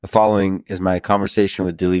The following is my conversation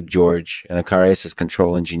with Dileep George, an Acariasis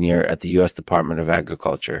Control Engineer at the U.S. Department of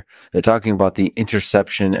Agriculture. They're talking about the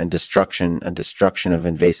interception and destruction of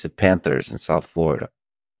invasive panthers in South Florida.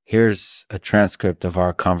 Here's a transcript of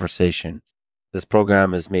our conversation. This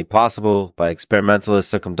program is made possible by experimentalist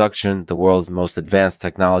circumduction, the world's most advanced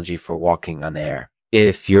technology for walking on air.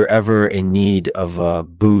 If you're ever in need of a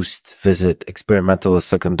boost, visit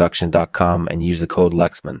experimentalistcircumduction.com and use the code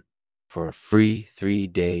Lexman for a free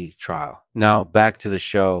 3-day trial. Now back to the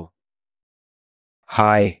show.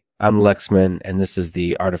 Hi, I'm Lexman, and this is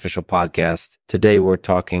the Artificial Podcast. Today we're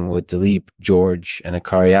talking with Dileep George, an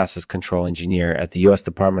Acariasis Control Engineer at the U.S.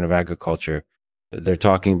 Department of Agriculture. They're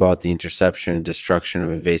talking about the interception and destruction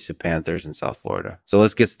of invasive panthers in South Florida. So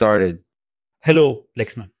let's get started. Hello,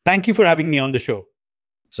 Lexman. Thank you for having me on the show.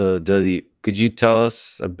 So Dileep, could you tell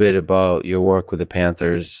us a bit about your work with the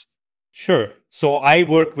panthers? Sure. So I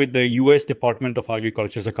work with the U.S. Department of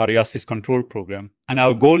Agriculture's Acariasis Control Program, and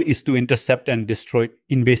our goal is to intercept and destroy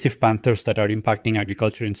invasive panthers that are impacting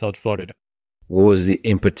agriculture in South Florida. What was the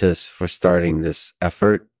impetus for starting this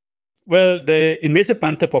effort? Well, the invasive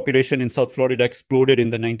panther population in South Florida exploded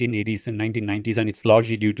in the 1980s and 1990s, and it's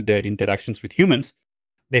largely due to their interactions with humans.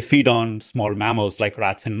 They feed on small mammals like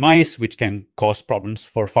rats and mice, which can cause problems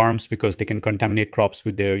for farms because they can contaminate crops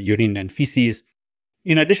with their urine and feces.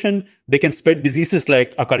 In addition, they can spread diseases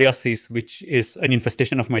like acariasis, which is an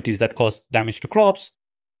infestation of mites that cause damage to crops.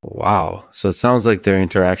 Wow. So it sounds like their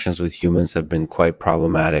interactions with humans have been quite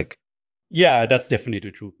problematic. Yeah, that's definitely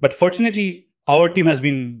true. But fortunately, our team has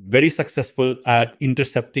been very successful at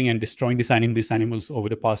intercepting and destroying these animals over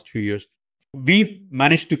the past few years. We've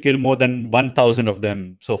managed to kill more than 1,000 of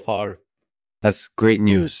them so far. That's great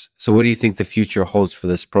news. So what do you think the future holds for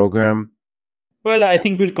this program? Well, I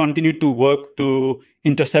think we'll continue to work to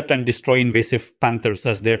intercept and destroy invasive panthers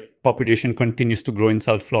as their population continues to grow in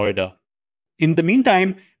South Florida. In the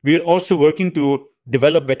meantime, we're also working to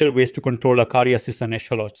develop better ways to control acariasis and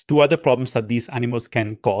echolots, two other problems that these animals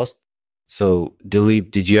can cause. So, Dileep,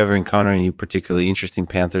 did you ever encounter any particularly interesting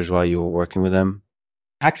panthers while you were working with them?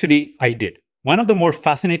 Actually, I did. One of the more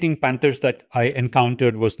fascinating panthers that I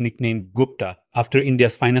encountered was nicknamed Gupta after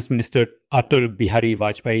India's finance minister Atal Bihari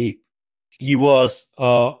Vajpayee. He was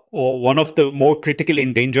one of the more critically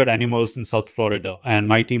endangered animals in South Florida, and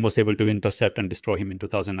my team was able to intercept and destroy him in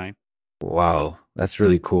 2009. Wow, that's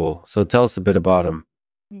really cool. So tell us a bit about him.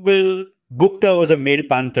 Well, Gupta was a male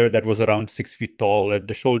panther that was around 6 feet tall at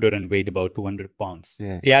the shoulder and weighed about 200 pounds.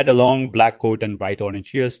 Yeah. He had a long black coat and bright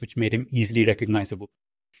orange ears, which made him easily recognizable.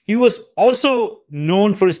 He was also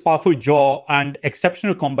known for his powerful jaw and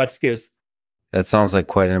exceptional combat skills. That sounds like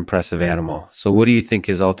quite an impressive animal. So what do you think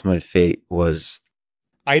his ultimate fate was?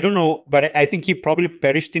 I don't know, but I think he probably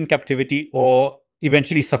perished in captivity or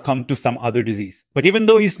eventually succumbed to some other disease. But even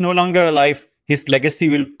though he's no longer alive, his legacy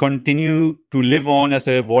will continue to live on as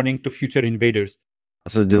a warning to future invaders.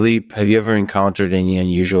 So Dileep, have you ever encountered any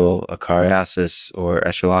unusual acariasis or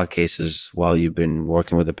echolot cases while you've been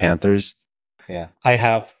working with the panthers? Yeah. I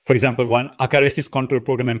have. For example, one Acariasis Control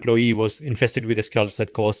Program employee was infested with echolots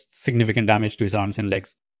that caused significant damage to his arms and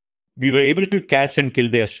legs. We were able to catch and kill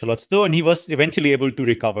the echolots though, and he was eventually able to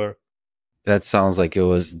recover. That sounds like it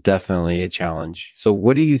was definitely a challenge. So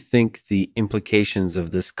what do you think the implications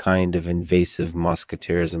of this kind of invasive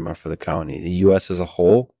musketeerism are for the county, the U.S. as a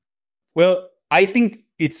whole? Well, I think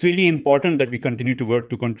it's really important that we continue to work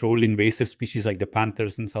to control invasive species like the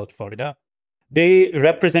panthers in South Florida. They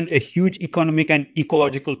represent a huge economic and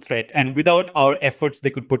ecological threat, and without our efforts, they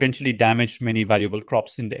could potentially damage many valuable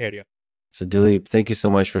crops in the area. So Dileep, thank you so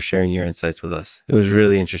much for sharing your insights with us. It was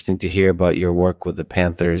really interesting to hear about your work with the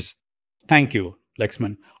panthers. Thank you,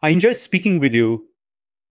 Lexman. I enjoyed speaking with you.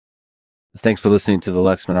 Thanks for listening to the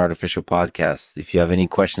Lexman Artificial Podcast. If you have any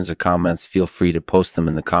questions or comments, feel free to post them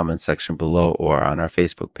in the comment section below or on our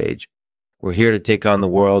Facebook page. We're here to take on the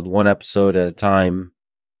world one episode at a time.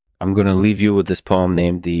 I'm going to leave you with this poem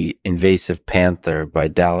named The Invasive Panther by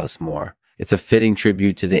Dallas Moore. It's a fitting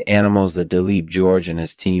tribute to the animals that Dileep George and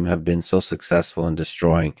his team have been so successful in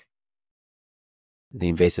destroying. The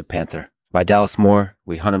Invasive Panther. By Dallas Moore,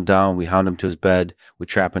 we hunt him down, we hound him to his bed, we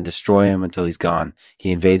trap and destroy him until he's gone.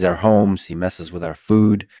 He invades our homes, he messes with our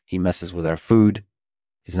food, He's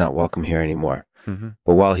not welcome here anymore.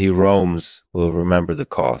 But while he roams, we'll remember the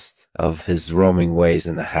cost of his roaming ways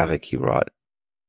and the havoc he wrought.